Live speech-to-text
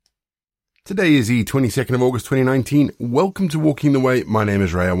Today is the 22nd of August 2019. Welcome to Walking the Way. My name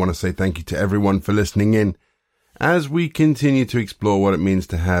is Ray. I want to say thank you to everyone for listening in as we continue to explore what it means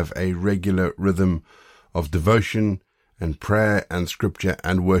to have a regular rhythm of devotion and prayer and scripture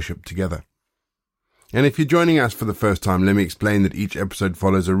and worship together. And if you're joining us for the first time, let me explain that each episode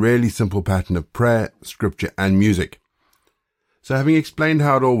follows a really simple pattern of prayer, scripture and music. So having explained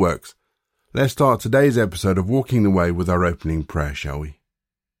how it all works, let's start today's episode of Walking the Way with our opening prayer, shall we?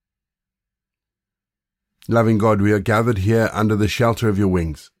 Loving God, we are gathered here under the shelter of your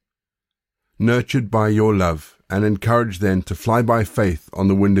wings, nurtured by your love and encouraged then to fly by faith on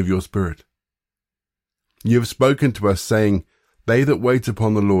the wind of your Spirit. You have spoken to us, saying, "They that wait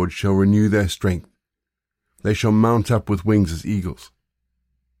upon the Lord shall renew their strength. They shall mount up with wings as eagles."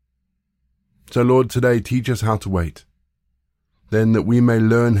 So, Lord, today teach us how to wait, then that we may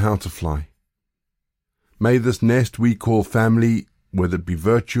learn how to fly. May this nest we call family, whether it be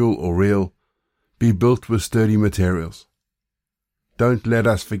virtual or real, be built with sturdy materials. Don't let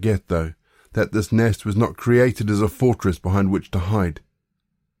us forget, though, that this nest was not created as a fortress behind which to hide,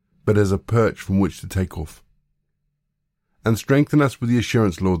 but as a perch from which to take off. And strengthen us with the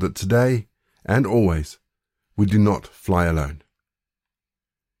assurance, Lord, that today and always we do not fly alone.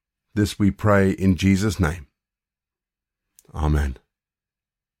 This we pray in Jesus' name. Amen.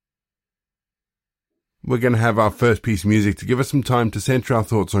 We're going to have our first piece of music to give us some time to center our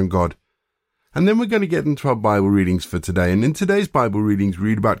thoughts on God. And then we're going to get into our Bible readings for today. And in today's Bible readings, we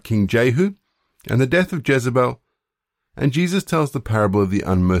read about King Jehu and the death of Jezebel. And Jesus tells the parable of the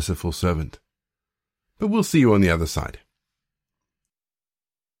unmerciful servant. But we'll see you on the other side.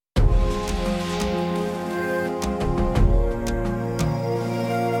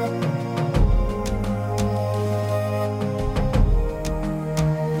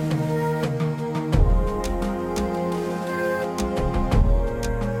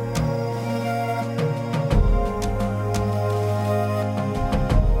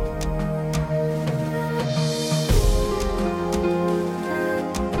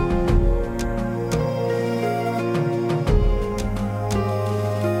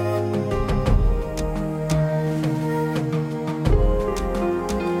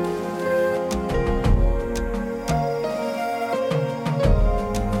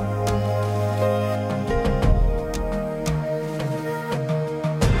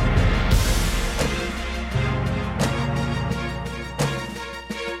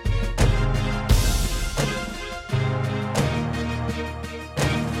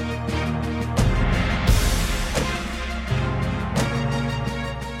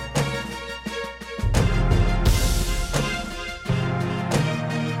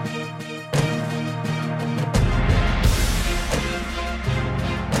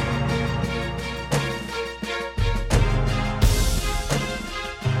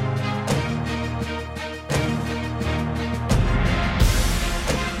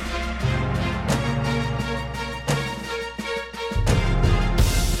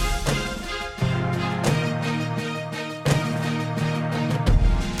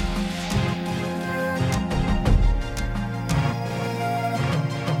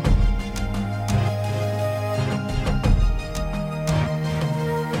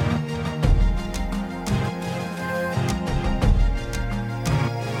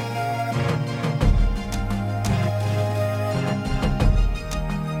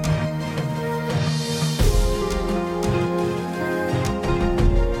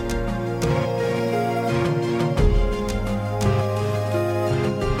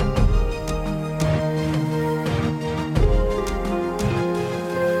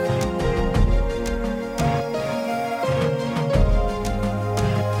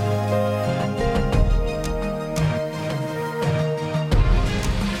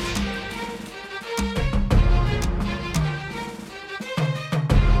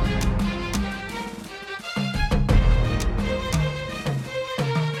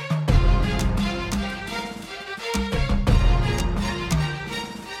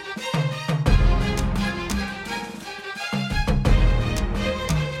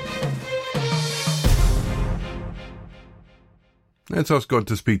 Let's ask God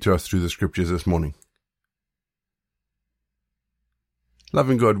to speak to us through the scriptures this morning.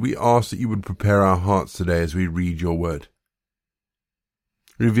 Loving God, we ask that you would prepare our hearts today as we read your word.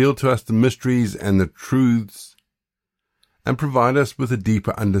 Reveal to us the mysteries and the truths, and provide us with a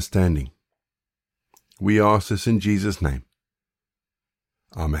deeper understanding. We ask this in Jesus' name.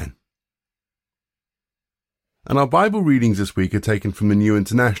 Amen. And our Bible readings this week are taken from the New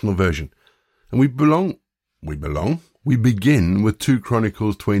International Version, and we begin with 2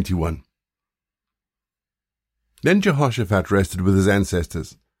 Chronicles 21. Then Jehoshaphat rested with his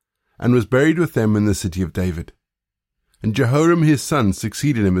ancestors, and was buried with them in the city of David. And Jehoram his son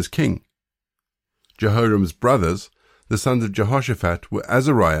succeeded him as king. Jehoram's brothers, the sons of Jehoshaphat, were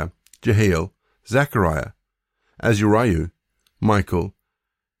Azariah, Jehiel, Zechariah, Azariah, Michael,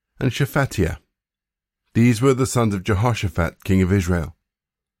 and Shephatiah. These were the sons of Jehoshaphat, king of Israel.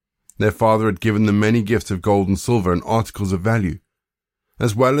 Their father had given them many gifts of gold and silver and articles of value,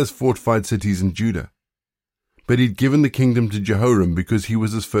 as well as fortified cities in Judah. But he had given the kingdom to Jehoram because he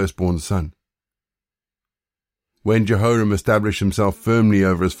was his firstborn son. When Jehoram established himself firmly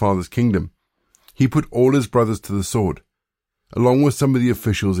over his father's kingdom, he put all his brothers to the sword, along with some of the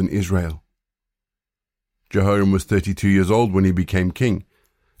officials in Israel. Jehoram was 32 years old when he became king,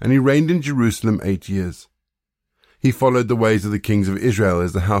 and he reigned in Jerusalem 8 years. He followed the ways of the kings of Israel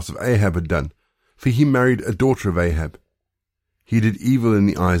as the house of Ahab had done, for he married a daughter of Ahab. He did evil in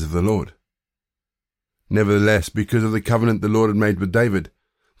the eyes of the Lord. Nevertheless, because of the covenant the Lord had made with David,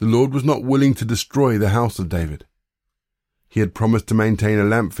 the Lord was not willing to destroy the house of David. He had promised to maintain a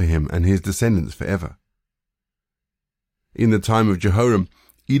lamp for him and his descendants forever. In the time of Jehoram,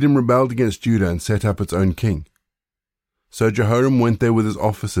 Edom rebelled against Judah and set up its own king. So Jehoram went there with his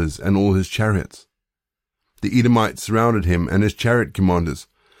officers and all his chariots. The Edomites surrounded him and his chariot commanders,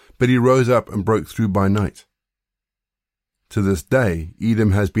 but he rose up and broke through by night. To this day,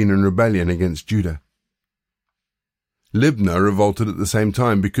 Edom has been in rebellion against Judah. Libnah revolted at the same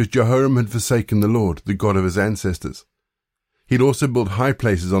time because Jehoram had forsaken the Lord, the God of his ancestors. He had also built high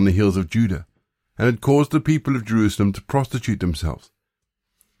places on the hills of Judah, and had caused the people of Jerusalem to prostitute themselves,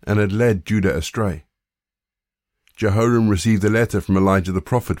 and had led Judah astray. Jehoram received a letter from Elijah the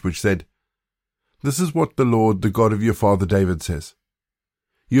prophet which said, "This is what the Lord, the God of your father David says.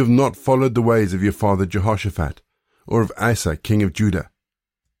 You have not followed the ways of your father Jehoshaphat, or of Asa, king of Judah.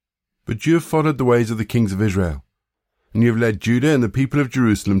 But you have followed the ways of the kings of Israel, and you have led Judah and the people of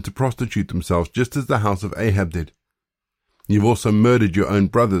Jerusalem to prostitute themselves just as the house of Ahab did. You have also murdered your own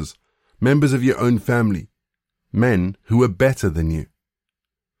brothers, members of your own family, men who were better than you.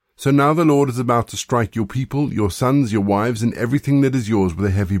 So now the Lord is about to strike your people, your sons, your wives, and everything that is yours with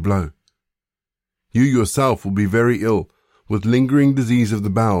a heavy blow. You yourself will be very ill, with lingering disease of the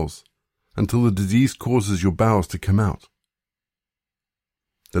bowels, until the disease causes your bowels to come out."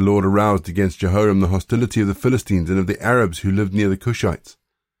 The Lord aroused against Jehoram the hostility of the Philistines and of the Arabs who lived near the Cushites.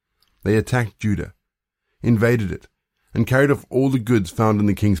 They attacked Judah, invaded it, and carried off all the goods found in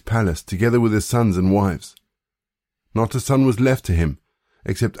the king's palace, together with his sons and wives. Not a son was left to him,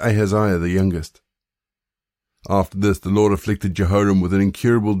 except Ahaziah the youngest. After this the Lord afflicted Jehoram with an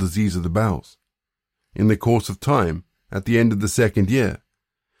incurable disease of the bowels. In the course of time, at the end of the 2nd year,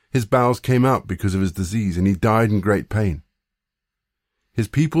 his bowels came out because of his disease, and he died in great pain. His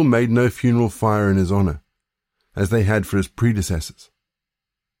people made no funeral fire in his honor, as they had for his predecessors.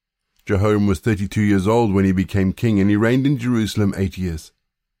 Jehoram was 32 years old when he became king, and he reigned in Jerusalem 8 years.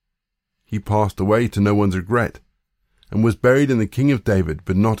 He passed away to no one's regret, and was buried in the king of David,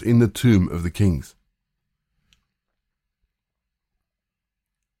 but not in the tomb of the kings.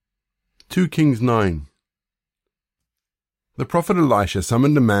 2 Kings 9. The prophet Elisha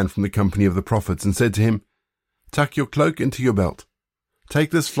summoned a man from the company of the prophets and said to him, "Tuck your cloak into your belt.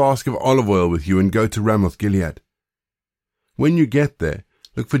 Take this flask of olive oil with you and go to Ramoth Gilead. When you get there,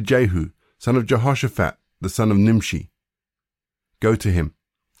 look for Jehu, son of Jehoshaphat, the son of Nimshi. Go to him,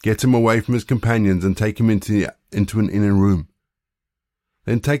 get him away from his companions, and take him into an inner room.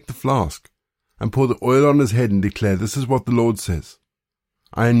 Then take the flask and pour the oil on his head and declare, 'This is what the Lord says.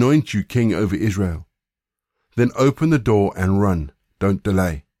 I anoint you king over Israel.' Then open the door and run. Don't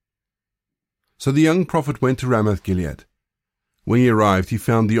delay." So the young prophet went to Ramoth Gilead. When he arrived, he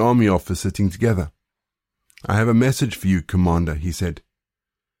found the army officers sitting together. "I have a message for you, commander," he said.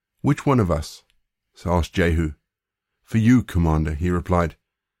 "Which one of us?" asked Jehu. "For you, commander," he replied.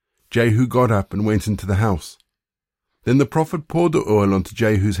 Jehu got up and went into the house. Then the prophet poured the oil onto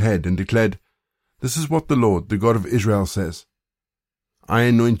Jehu's head and declared, "This is what the Lord, the God of Israel, says. I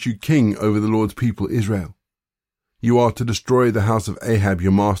anoint you king over the Lord's people Israel. You are to destroy the house of Ahab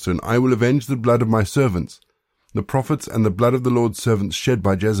your master, and I will avenge the blood of my servants, the prophets, and the blood of the Lord's servants shed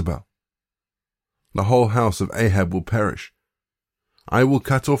by Jezebel. The whole house of Ahab will perish. I will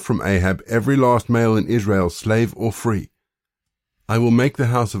cut off from Ahab every last male in Israel, slave or free. I will make the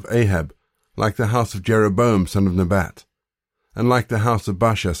house of Ahab like the house of Jeroboam son of Nebat, and like the house of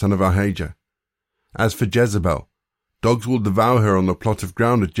Baasha son of Ahijah. As for Jezebel, dogs will devour her on the plot of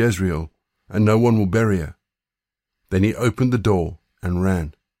ground at Jezreel, and no one will bury her." Then he opened the door and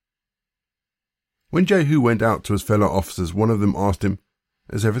ran. When Jehu went out to his fellow officers, one of them asked him,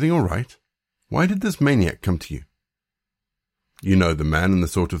 "Is everything all right? Why did this maniac come to you?" You know the man and the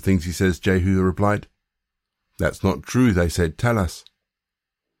sort of things he says, Jehu replied. That's not true, they said. Tell us.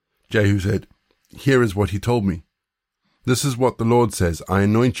 Jehu said, Here is what he told me. This is what the Lord says, I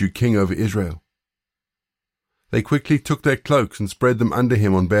anoint you king over Israel. They quickly took their cloaks and spread them under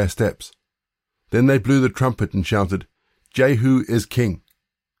him on bare steps. Then they blew the trumpet and shouted, Jehu is king.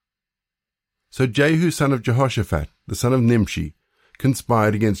 So Jehu, son of Jehoshaphat, the son of Nimshi,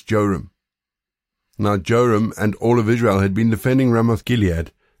 conspired against Joram. Now Joram and all of Israel had been defending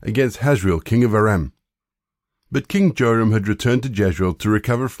Ramoth-Gilead against Hazael, king of Aram. But King Joram had returned to Jezreel to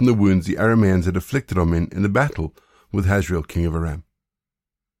recover from the wounds the Arameans had inflicted on him in the battle with Hazael, king of Aram.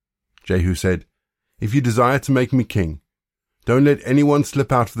 Jehu said, If you desire to make me king, don't let anyone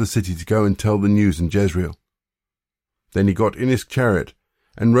slip out of the city to go and tell the news in Jezreel. Then he got in his chariot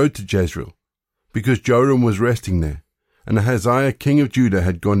and rode to Jezreel, because Joram was resting there, and Ahaziah, king of Judah,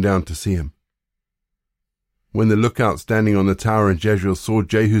 had gone down to see him. When the lookout standing on the tower in Jezreel saw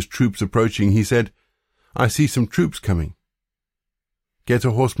Jehu's troops approaching, he said, I see some troops coming. Get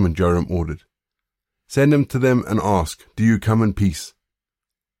a horseman, Joram ordered. Send him to them and ask, Do you come in peace?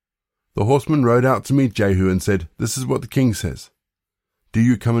 The horseman rode out to meet Jehu and said, This is what the king says. Do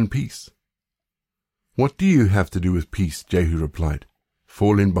you come in peace? What do you have to do with peace? Jehu replied.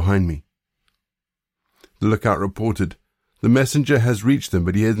 Fall in behind me. The lookout reported, The messenger has reached them,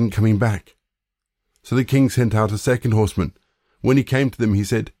 but he isn't coming back. So the king sent out a second horseman. When he came to them, he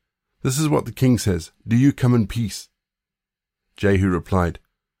said, This is what the king says. Do you come in peace? Jehu replied,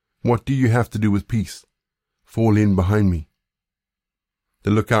 What do you have to do with peace? Fall in behind me.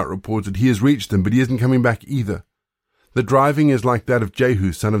 The lookout reported, He has reached them, but he isn't coming back either. The driving is like that of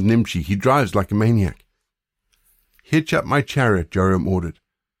Jehu, son of Nimshi. He drives like a maniac. Hitch up my chariot, Joram ordered.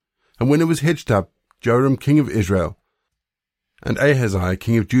 And when it was hitched up, Joram, king of Israel, and Ahaziah,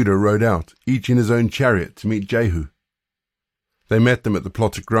 king of Judah, rode out, each in his own chariot, to meet Jehu. They met them at the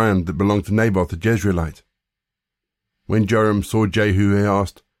plot of ground that belonged to Naboth the Jezreelite. When Joram saw Jehu, he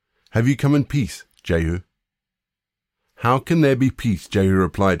asked, Have you come in peace, Jehu? How can there be peace, Jehu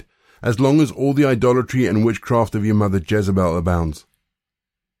replied, as long as all the idolatry and witchcraft of your mother Jezebel abounds?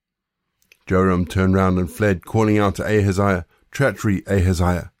 Joram turned round and fled, calling out to Ahaziah, Treachery,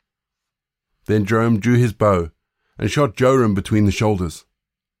 Ahaziah. Then Joram drew his bow and shot Joram between the shoulders.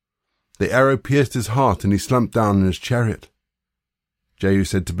 The arrow pierced his heart, and he slumped down in his chariot. Jehu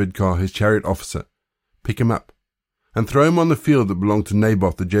said to Bidkar, his chariot officer, Pick him up, and throw him on the field that belonged to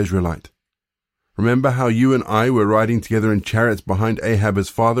Naboth the Jezreelite. Remember how you and I were riding together in chariots behind Ahab his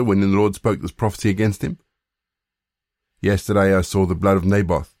father when the Lord spoke this prophecy against him? Yesterday I saw the blood of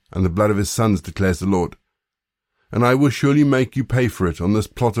Naboth, and the blood of his sons, declares the Lord. And I will surely make you pay for it on this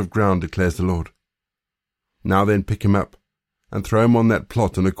plot of ground, declares the Lord. Now then pick him up, and throw him on that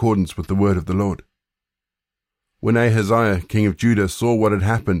plot in accordance with the word of the Lord. When Ahaziah, king of Judah, saw what had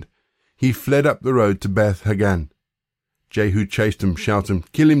happened, he fled up the road to Beth Hagan. Jehu chased him, shouting,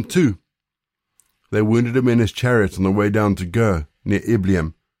 Kill him too! They wounded him in his chariot on the way down to Gur, near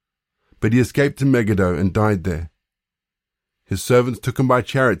Ibleam, but he escaped to Megiddo and died there. His servants took him by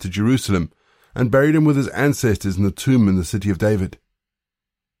chariot to Jerusalem and buried him with his ancestors in the tomb in the city of David.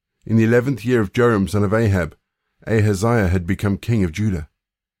 In the 11th year of Joram, son of Ahab, Ahaziah had become king of Judah.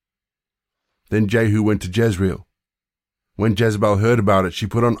 Then Jehu went to Jezreel. When Jezebel heard about it, she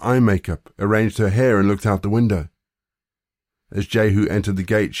put on eye makeup, arranged her hair, and looked out the window. As Jehu entered the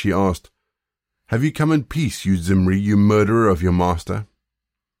gate, she asked, Have you come in peace, you Zimri, you murderer of your master?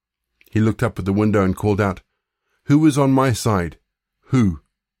 He looked up at the window and called out, Who is on my side? Who?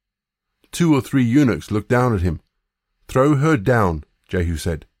 2 or 3 eunuchs looked down at him. Throw her down, Jehu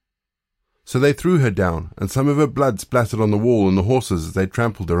said. So they threw her down, and some of her blood splattered on the wall and the horses as they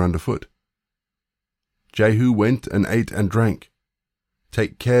trampled her underfoot. Jehu went and ate and drank.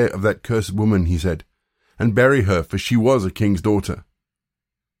 Take care of that cursed woman, he said, and bury her, for she was a king's daughter.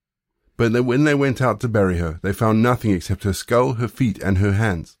 But when they went out to bury her, they found nothing except her skull, her feet, and her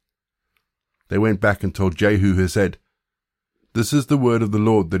hands. They went back and told Jehu, who said, This is the word of the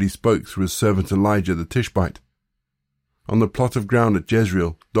Lord that he spoke through his servant Elijah the Tishbite. On the plot of ground at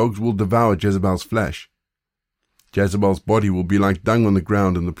Jezreel, dogs will devour Jezebel's flesh. Jezebel's body will be like dung on the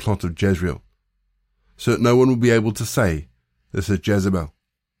ground in the plot of Jezreel, so that no one will be able to say, This is Jezebel.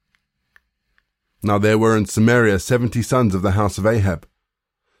 Now there were in Samaria 70 sons of the house of Ahab.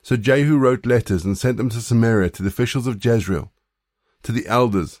 So Jehu wrote letters and sent them to Samaria to the officials of Jezreel, to the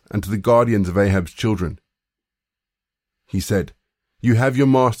elders, and to the guardians of Ahab's children. He said, You have your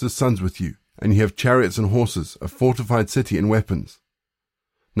master's sons with you, and you have chariots and horses, a fortified city and weapons.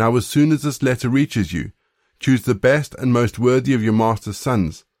 Now as soon as this letter reaches you, choose the best and most worthy of your master's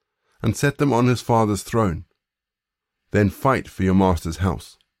sons, and set them on his father's throne. Then fight for your master's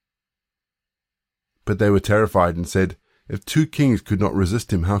house." But they were terrified and said, "If 2 kings could not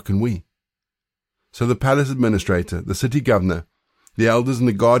resist him, how can we?" So the palace administrator, the city governor, the elders and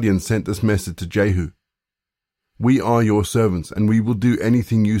the guardians sent this message to Jehu: "We are your servants, and we will do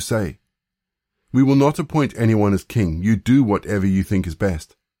anything you say. We will not appoint anyone as king. You do whatever you think is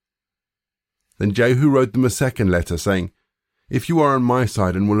best." Then Jehu wrote them a second letter, saying, "If you are on my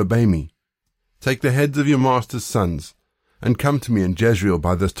side and will obey me, take the heads of your master's sons, and come to me in Jezreel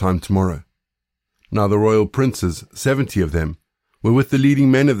by this time tomorrow." Now the royal princes, 70 of them, were with the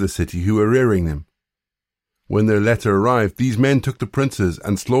leading men of the city who were rearing them. When their letter arrived, these men took the princes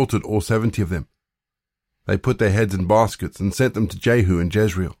and slaughtered all 70 of them. They put their heads in baskets and sent them to Jehu in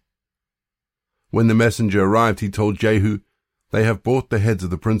Jezreel. When the messenger arrived, he told Jehu, "They have brought the heads of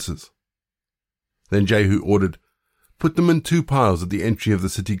the princes." Then Jehu ordered, "Put them in 2 piles at the entry of the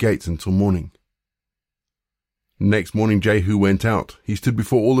city gates until morning." Next morning Jehu went out. He stood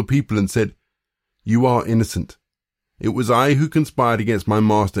before all the people and said, "You are innocent. It was I who conspired against my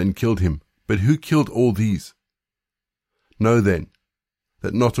master and killed him, but who killed all these? Know then,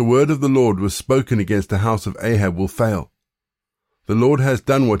 that not a word of the Lord was spoken against the house of Ahab will fail. The Lord has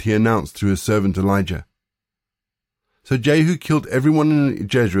done what he announced through his servant Elijah." So Jehu killed everyone in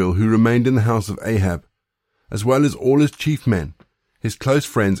Jezreel who remained in the house of Ahab, as well as all his chief men, his close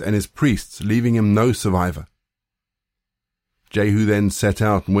friends and his priests, leaving him no survivor. Jehu then set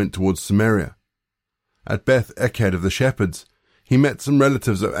out and went towards Samaria. At Beth Eked of the shepherds, he met some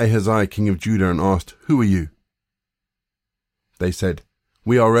relatives of Ahaziah king of Judah and asked, "Who are you?" They said,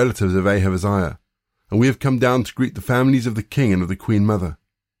 "We are relatives of Ahaziah, and we have come down to greet the families of the king and of the queen mother."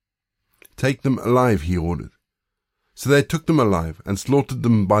 "Take them alive," he ordered. So they took them alive and slaughtered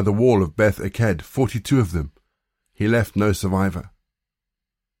them by the wall of Beth Eked, 42 of them. He left no survivor.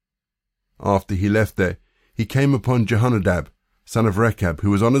 After he left there, he came upon Jehonadab, son of Rechab, who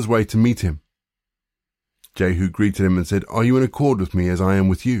was on his way to meet him. Jehu greeted him and said, "Are you in accord with me as I am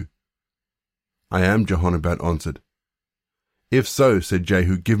with you?" "I am," Jehonadab answered. "If so," said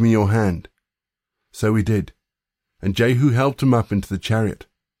Jehu, "give me your hand." So he did, and Jehu helped him up into the chariot.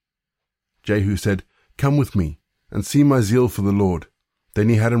 Jehu said, "Come with me, and see my zeal for the Lord." Then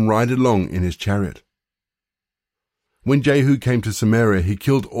he had him ride along in his chariot. When Jehu came to Samaria, he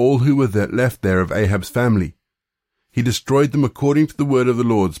killed all who were left there of Ahab's family. He destroyed them according to the word of the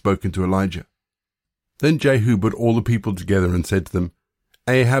Lord spoken to Elijah. Then Jehu put all the people together and said to them,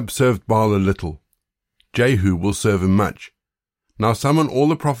 "Ahab served Baal a little. Jehu will serve him much. Now summon all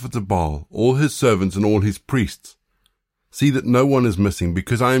the prophets of Baal, all his servants and all his priests. See that no one is missing,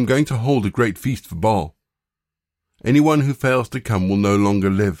 because I am going to hold a great feast for Baal. Anyone who fails to come will no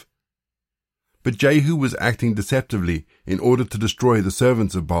longer live." But Jehu was acting deceptively in order to destroy the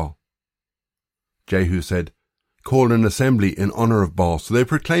servants of Baal. Jehu said, "Call an assembly in honor of Baal." So they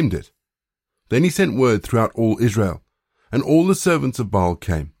proclaimed it. Then he sent word throughout all Israel, and all the servants of Baal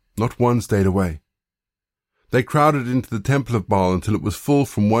came. Not one stayed away. They crowded into the temple of Baal until it was full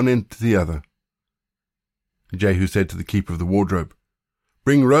from one end to the other. Jehu said to the keeper of the wardrobe,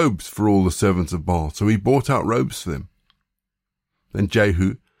 "Bring robes for all the servants of Baal." So he brought out robes for them. Then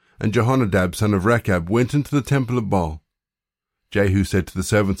Jehu and Jehonadab, son of Rechab, went into the temple of Baal. Jehu said to the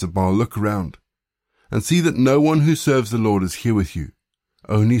servants of Baal, "Look around, and see that no one who serves the Lord is here with you,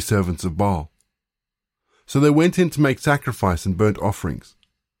 only servants of Baal." So they went in to make sacrifice and burnt offerings.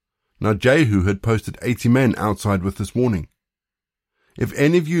 Now Jehu had posted 80 men outside with this warning: "If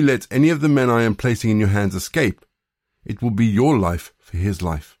any of you lets any of the men I am placing in your hands escape, it will be your life for his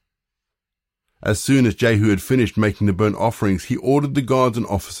life." As soon as Jehu had finished making the burnt offerings, he ordered the guards and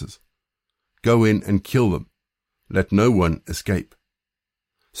officers, "Go in and kill them. Let no one escape."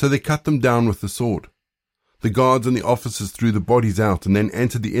 So they cut them down with the sword. The guards and the officers threw the bodies out and then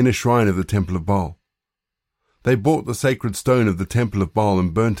entered the inner shrine of the temple of Baal. They brought the sacred stone of the temple of Baal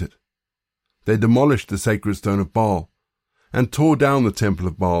and burnt it. They demolished the sacred stone of Baal and tore down the temple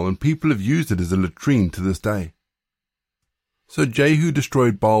of Baal, and people have used it as a latrine to this day. So Jehu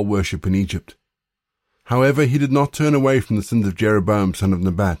destroyed Baal worship in Egypt. However, he did not turn away from the sins of Jeroboam son of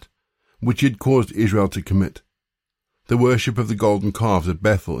Nebat, which he had caused Israel to commit, the worship of the golden calves at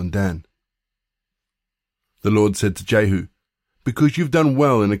Bethel and Dan. The Lord said to Jehu, "Because you've done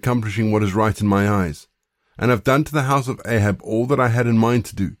well in accomplishing what is right in my eyes, and have done to the house of Ahab all that I had in mind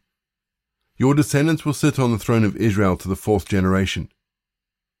to do, your descendants will sit on the throne of Israel to the 4th generation."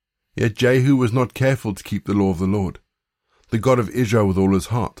 Yet Jehu was not careful to keep the law of the Lord, the God of Israel, with all his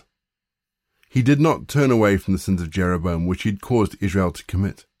heart. He did not turn away from the sins of Jeroboam, which he had caused Israel to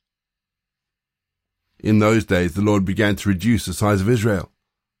commit. In those days the Lord began to reduce the size of Israel.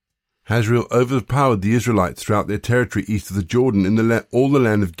 Hazael overpowered the Israelites throughout their territory east of the Jordan in all the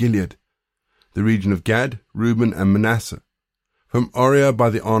land of Gilead, the region of Gad, Reuben, and Manasseh, from Oriah by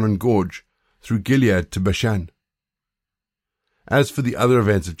the Arnon Gorge, through Gilead to Bashan. As for the other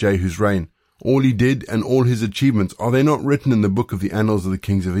events of Jehu's reign, all he did and all his achievements, are they not written in the book of the annals of the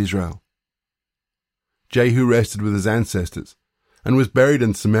kings of Israel? Jehu rested with his ancestors, and was buried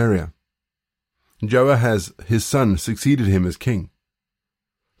in Samaria. Joahaz, his son, succeeded him as king.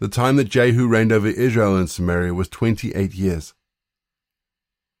 The time that Jehu reigned over Israel in Samaria was 28 years.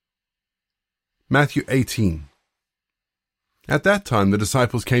 Matthew 18. At that time the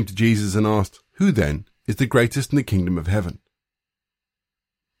disciples came to Jesus and asked, "Who then is the greatest in the kingdom of heaven?"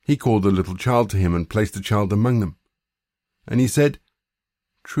 He called a little child to him and placed the child among them. And he said,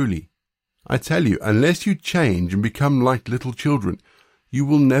 "Truly, I tell you, unless you change and become like little children, you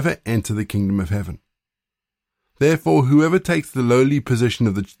will never enter the kingdom of heaven. Therefore, whoever takes the lowly position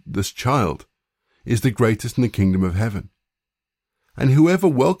of this child is the greatest in the kingdom of heaven. And whoever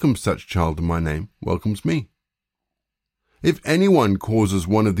welcomes such child in my name welcomes me. If anyone causes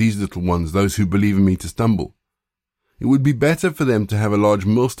one of these little ones, those who believe in me, to stumble, it would be better for them to have a large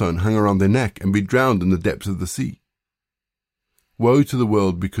millstone hung around their neck and be drowned in the depths of the sea. Woe to the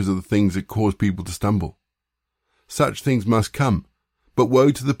world because of the things that cause people to stumble. Such things must come, but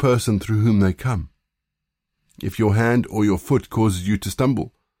woe to the person through whom they come. If your hand or your foot causes you to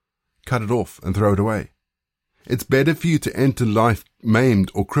stumble, cut it off and throw it away. It's better for you to enter life maimed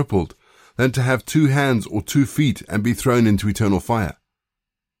or crippled than to have 2 hands or 2 feet and be thrown into eternal fire.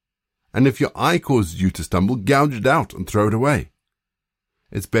 And if your eye causes you to stumble, gouge it out and throw it away.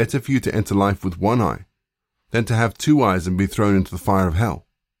 It's better for you to enter life with 1 eye than to have 2 eyes and be thrown into the fire of hell.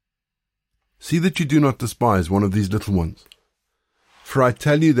 See that you do not despise one of these little ones. For I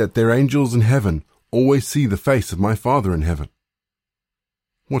tell you that their angels in heaven always see the face of my Father in heaven.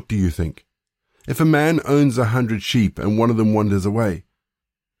 What do you think? If a man owns 100 sheep and one of them wanders away,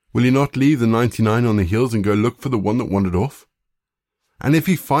 will he not leave the 99 on the hills and go look for the one that wandered off? And if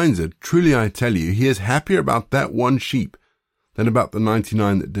he finds it, truly I tell you, he is happier about that one sheep than about the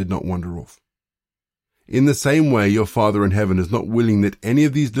 99 that did not wander off. In the same way, your Father in heaven is not willing that any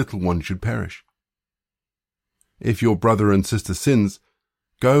of these little ones should perish. If your brother and sister sins,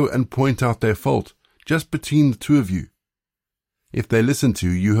 go and point out their fault, just between the 2 of you. If they listen to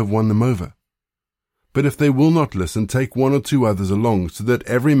you, you have won them over. But if they will not listen, take 1 or 2 others along, so that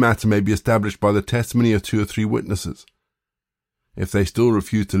every matter may be established by the testimony of 2 or 3 witnesses. If they still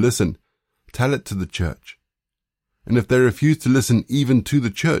refuse to listen, tell it to the church. And if they refuse to listen even to the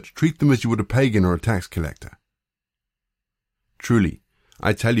church, treat them as you would a pagan or a tax collector. Truly,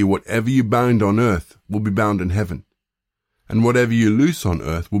 I tell you, whatever you bind on earth will be bound in heaven, and whatever you loose on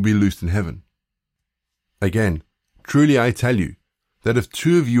earth will be loosed in heaven. Again, truly I tell you, that if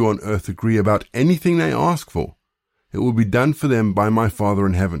 2 of you on earth agree about anything they ask for, it will be done for them by my Father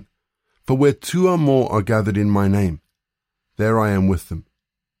in heaven. For where 2 or more are gathered in my name, there I am with them.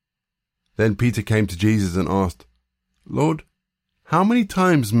 Then Peter came to Jesus and asked, Lord, how many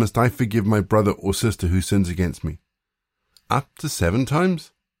times must I forgive my brother or sister who sins against me? Up to 7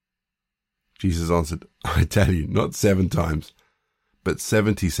 times? Jesus answered, I tell you, not 7 times, but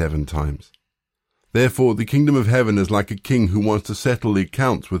 77 times. Therefore the kingdom of heaven is like a king who wants to settle the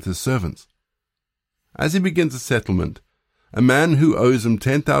accounts with his servants. As he begins a settlement, a man who owes him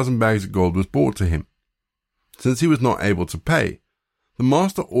 10,000 bags of gold was brought to him. Since he was not able to pay, the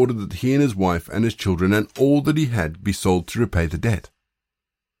master ordered that he and his wife and his children and all that he had be sold to repay the debt.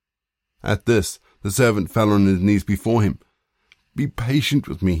 At this, the servant fell on his knees before him. Be patient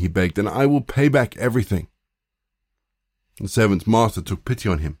with me, he begged, and I will pay back everything. The servant's master took pity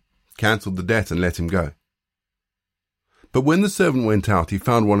on him, cancelled the debt, and let him go. But when the servant went out, he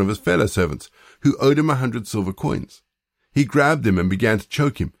found one of his fellow servants, who owed him 100 silver coins. He grabbed him and began to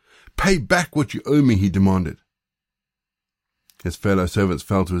choke him. Pay back what you owe me, he demanded. His fellow servants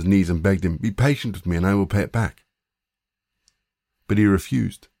fell to his knees and begged him, Be patient with me, and I will pay it back. But he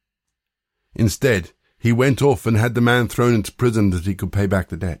refused. Instead, he went off and had the man thrown into prison that he could pay back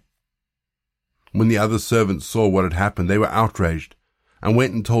the debt. When the other servants saw what had happened, they were outraged, and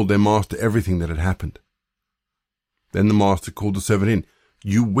went and told their master everything that had happened. Then the master called the servant in.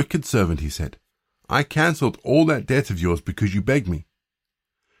 You wicked servant, he said. I cancelled all that debt of yours because you begged me.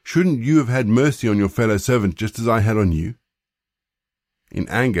 Shouldn't you have had mercy on your fellow servant just as I had on you? In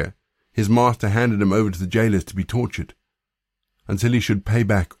anger, his master handed him over to the jailers to be tortured, until he should pay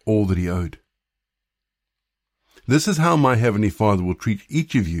back all that he owed. This is how my heavenly Father will treat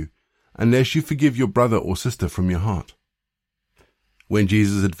each of you, unless you forgive your brother or sister from your heart. When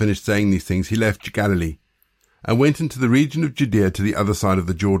Jesus had finished saying these things, he left Galilee, and went into the region of Judea to the other side of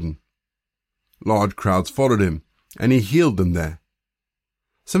the Jordan. Large crowds followed him, and he healed them there.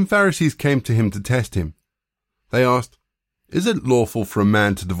 Some Pharisees came to him to test him. They asked, "Is it lawful for a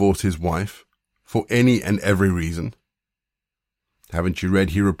man to divorce his wife for any and every reason?" "Haven't you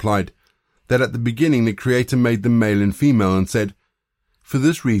read," he replied, "that at the beginning the Creator made them male and female and said, 'For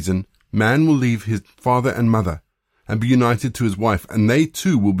this reason man will leave his father and mother and be united to his wife, and they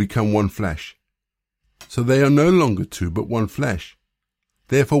two will become one flesh.' So they are no longer two but one flesh.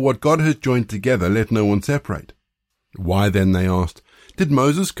 Therefore what God has joined together let no one separate." "Why then," they asked, "did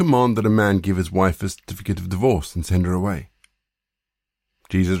Moses command that a man give his wife a certificate of divorce and send her away?"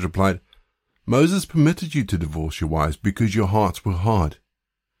 Jesus replied, "Moses permitted you to divorce your wives because your hearts were hard.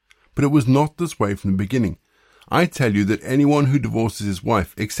 But it was not this way from the beginning. I tell you that anyone who divorces his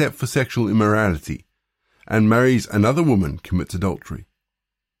wife except for sexual immorality and marries another woman commits adultery."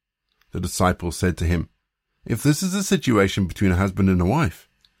 The disciples said to him, "If this is a situation between a husband and a wife,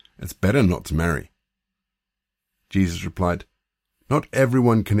 it's better not to marry." Jesus replied, "Not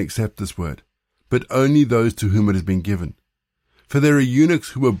everyone can accept this word, but only those to whom it has been given. For there are eunuchs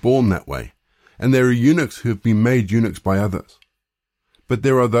who were born that way, and there are eunuchs who have been made eunuchs by others. But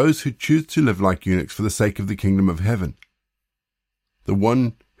there are those who choose to live like eunuchs for the sake of the kingdom of heaven. The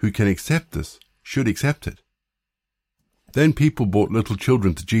one who can accept this should accept it." Then people brought little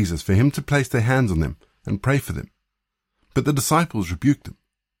children to Jesus for him to place their hands on them and pray for them. But the disciples rebuked them.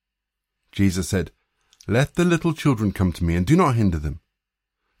 Jesus said, "Let the little children come to me, and do not hinder them,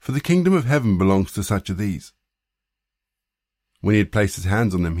 for the kingdom of heaven belongs to such as these." When he had placed his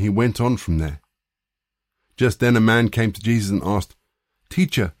hands on them, he went on from there. Just then a man came to Jesus and asked,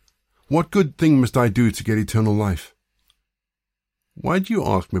 "Teacher, what good thing must I do to get eternal life?" "Why do you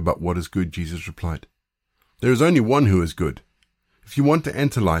ask me about what is good?" Jesus replied. "There is only one who is good. If you want to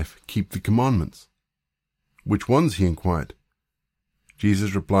enter life, keep the commandments." "Which ones?" he inquired.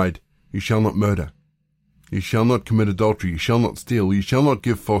 Jesus replied, "You shall not murder. You shall not commit adultery. You shall not steal. You shall not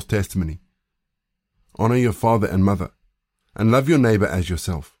give false testimony. Honor your father and mother, and love your neighbor as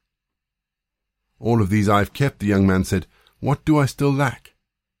yourself." "All of these I have kept," the young man said. "What do I still lack?"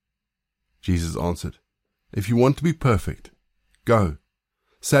 Jesus answered, "If you want to be perfect, go,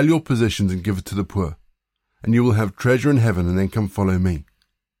 sell your possessions and give it to the poor, and you will have treasure in heaven, and then come follow me."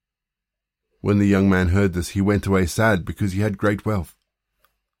 When the young man heard this, he went away sad because he had great wealth.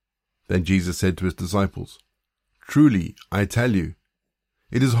 Then Jesus said to his disciples, "Truly, I tell you,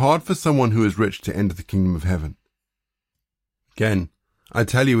 it is hard for someone who is rich to enter the kingdom of heaven. Again, I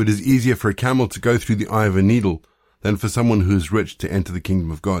tell you, it is easier for a camel to go through the eye of a needle than for someone who is rich to enter the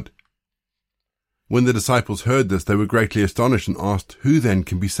kingdom of God." When the disciples heard this, they were greatly astonished and asked, "Who then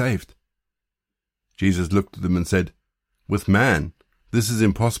can be saved?" Jesus looked at them and said, "With man, this is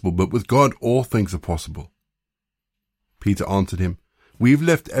impossible, but with God all things are possible." Peter answered him, "We've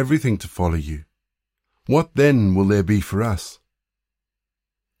left everything to follow you. What then will there be for us?"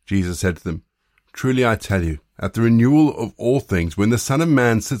 Jesus said to them, "Truly I tell you, at the renewal of all things, when the Son of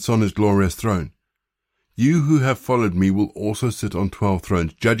Man sits on his glorious throne, you who have followed me will also sit on 12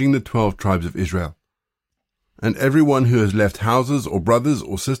 thrones, judging the 12 tribes of Israel. And everyone who has left houses or brothers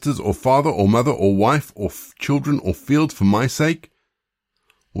or sisters or father or mother or wife or children or fields for my sake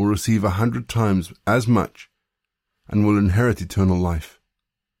will receive 100 times as much and will inherit eternal life.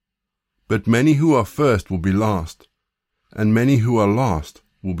 But many who are first will be last, and many who are last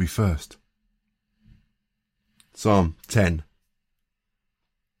will be first." Psalm 10.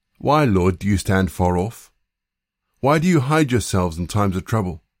 Why, Lord, do you stand far off? Why do you hide yourselves in times of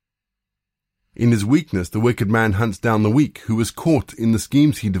trouble? In his weakness the wicked man hunts down the weak, who is caught in the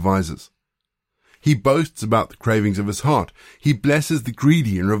schemes he devises. He boasts about the cravings of his heart. He blesses the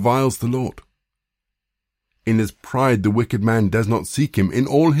greedy and reviles the Lord. In his pride the wicked man does not seek him. In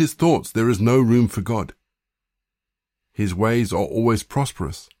all his thoughts there is no room for God. His ways are always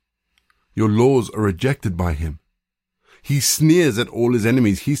prosperous. Your laws are rejected by him. He sneers at all his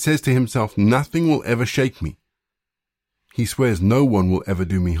enemies. He says to himself, "Nothing will ever shake me." He swears no one will ever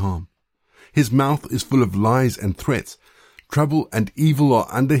do me harm. His mouth is full of lies and threats. Trouble and evil are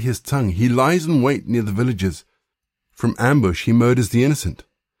under his tongue. He lies in wait near the villages. From ambush he murders the innocent.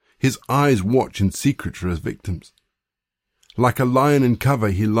 His eyes watch in secret for his victims. Like a lion in cover,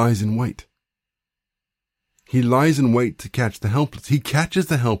 he lies in wait. He lies in wait to catch the helpless. He catches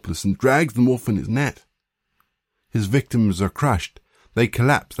the helpless and drags them off in his net. His victims are crushed. They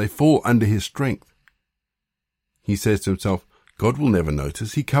collapse. They fall under his strength. He says to himself, "God will never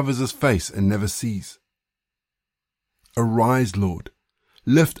notice." He covers his face and never sees. Arise, Lord.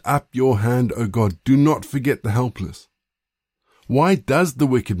 Lift up your hand, O God. Do not forget the helpless. Why does the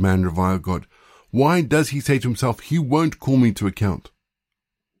wicked man revile God? Why does he say to himself, "He won't call me to account"?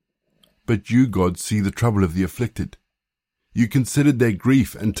 But you, God, see the trouble of the afflicted. You considered their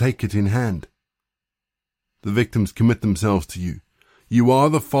grief and take it in hand. The victims commit themselves to you. You are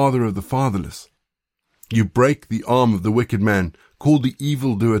the father of the fatherless. You break the arm of the wicked man, call the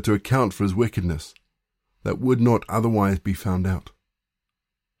evildoer to account for his wickedness, that would not otherwise be found out.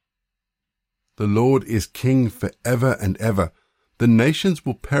 The Lord is king forever and ever. The nations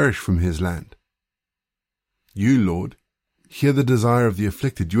will perish from his land. You, Lord, hear the desire of the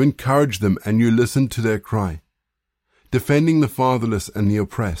afflicted. You encourage them and you listen to their cry, defending the fatherless and the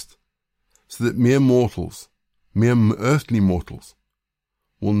oppressed, so that mere earthly mortals,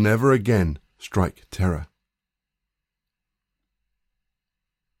 will never again strike terror.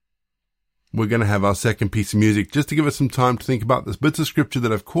 We're going to have our second piece of music just to give us some time to think about this bits of scripture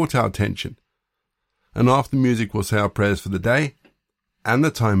that have caught our attention. And after the music, we'll say our prayers for the day and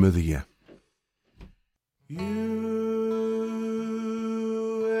the time of the year. You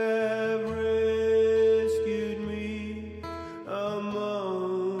have rescued me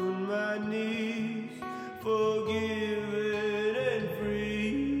among my knees, forgiven and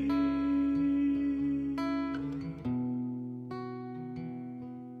free.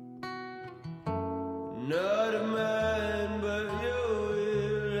 Not a man, but your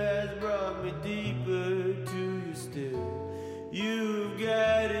will has brought me deeper to you still. You've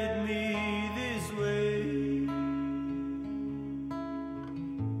guided me this way.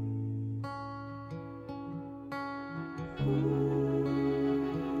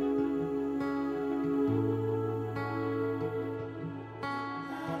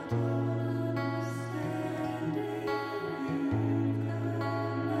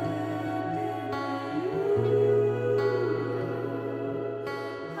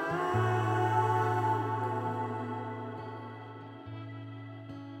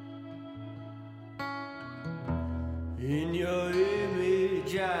 In your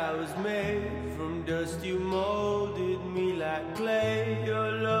image I was made, from dust you molded me like clay.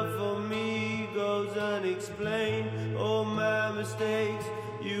 Your love for me goes unexplained. All my mistakes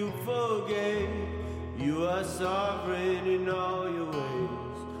you forgave. You are sovereign in all your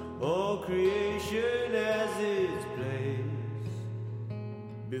ways. All creation has its place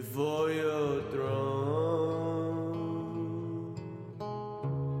before your throne.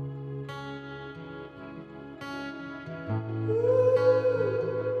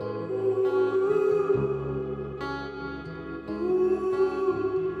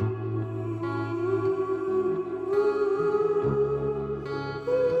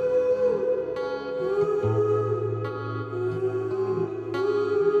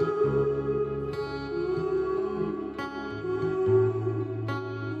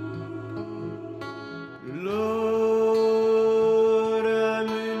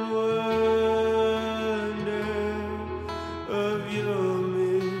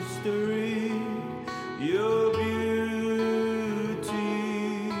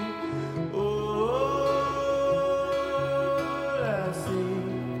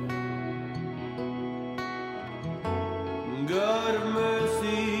 God of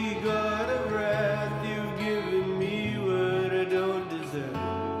mercy, God of wrath, you've given me what I don't deserve.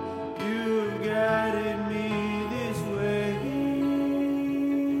 You've guided me this way.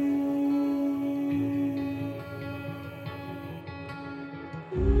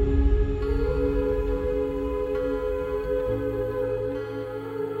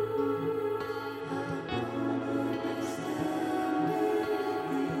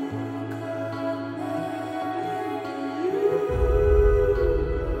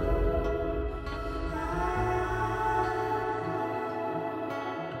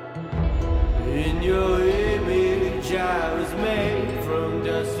 In your image I was made, from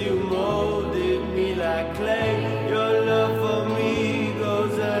dust you molded me like clay. Your love for me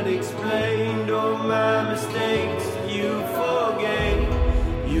goes unexplained. All my mistakes you forgave.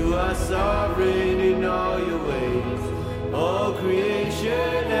 You are sovereign in all your ways. All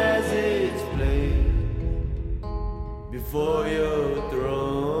creation has its place before your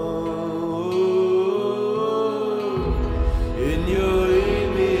throne. In your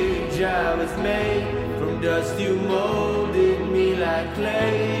image I was made, from dust you molded me like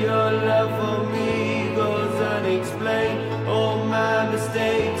clay. Your love for me goes unexplained. All my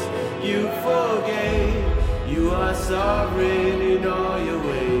mistakes you forgave. You are sovereign in all your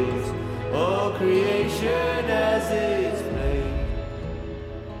ways. All creation has its place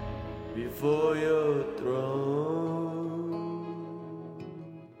before your throne.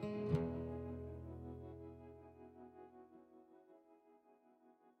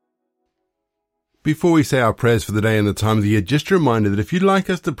 Before we say our prayers for the day and the time of the year, just a reminder that if you'd like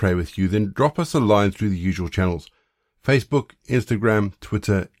us to pray with you, then drop us a line through the usual channels: Facebook, Instagram,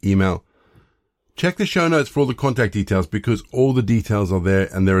 Twitter, email. Check the show notes for all the contact details, because all the details are there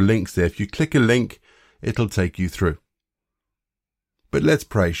and there are links there. If you click a link, it'll take you through. But let's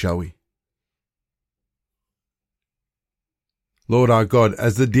pray, shall we? Lord our God,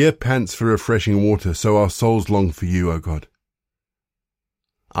 as the deer pants for refreshing water, so our souls long for you, O God.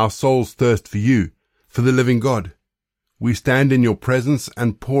 Our souls thirst for you, for the living God. We stand in your presence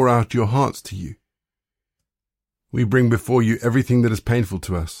and pour out your hearts to you. We bring before you everything that is painful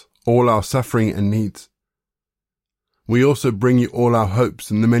to us, all our suffering and needs. We also bring you all our hopes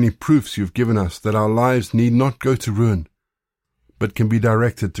and the many proofs you have given us that our lives need not go to ruin, but can be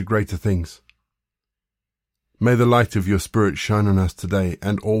directed to greater things. May the light of your Spirit shine on us today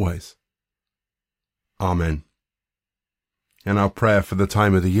and always. Amen. And our prayer for the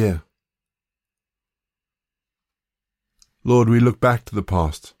time of the year. Lord, we look back to the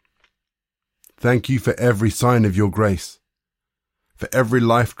past. Thank you for every sign of your grace, for every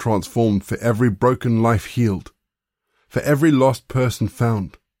life transformed, for every broken life healed, for every lost person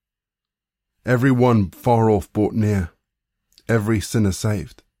found, every one far off brought near, every sinner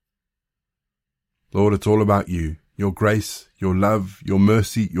saved. Lord, it's all about you, your grace, your love, your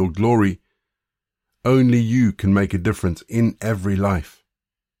mercy, your glory. Only you can make a difference in every life.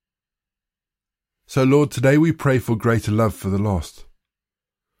 So, Lord, today we pray for greater love for the lost,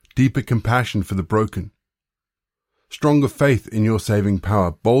 deeper compassion for the broken, stronger faith in your saving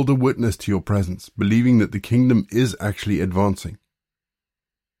power, bolder witness to your presence, believing that the kingdom is actually advancing.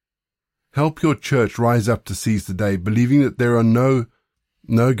 Help your church rise up to seize the day, believing that there are no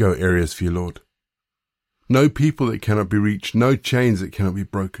no-go areas for you, Lord. No people that cannot be reached, no chains that cannot be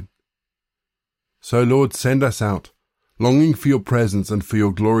broken. So, Lord, send us out, longing for your presence and for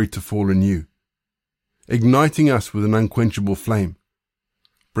your glory to fall anew, igniting us with an unquenchable flame,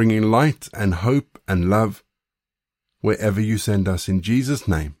 bringing light and hope and love wherever you send us, in Jesus'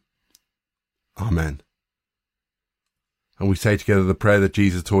 name. Amen. And we say together the prayer that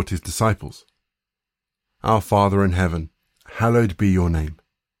Jesus taught his disciples. Our Father in heaven, hallowed be your name.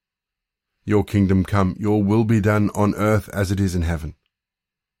 Your kingdom come, your will be done on earth as it is in heaven.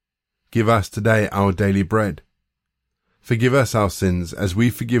 Give us today our daily bread. Forgive us our sins as we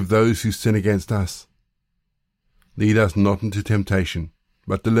forgive those who sin against us. Lead us not into temptation,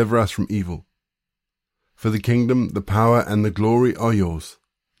 but deliver us from evil. For the kingdom, the power, and the glory are yours,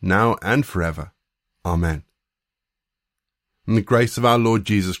 now and forever. Amen. And the grace of our Lord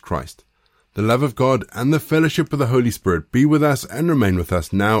Jesus Christ, the love of God, and the fellowship of the Holy Spirit be with us and remain with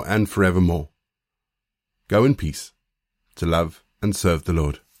us now and forevermore. Go in peace, to love and serve the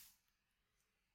Lord.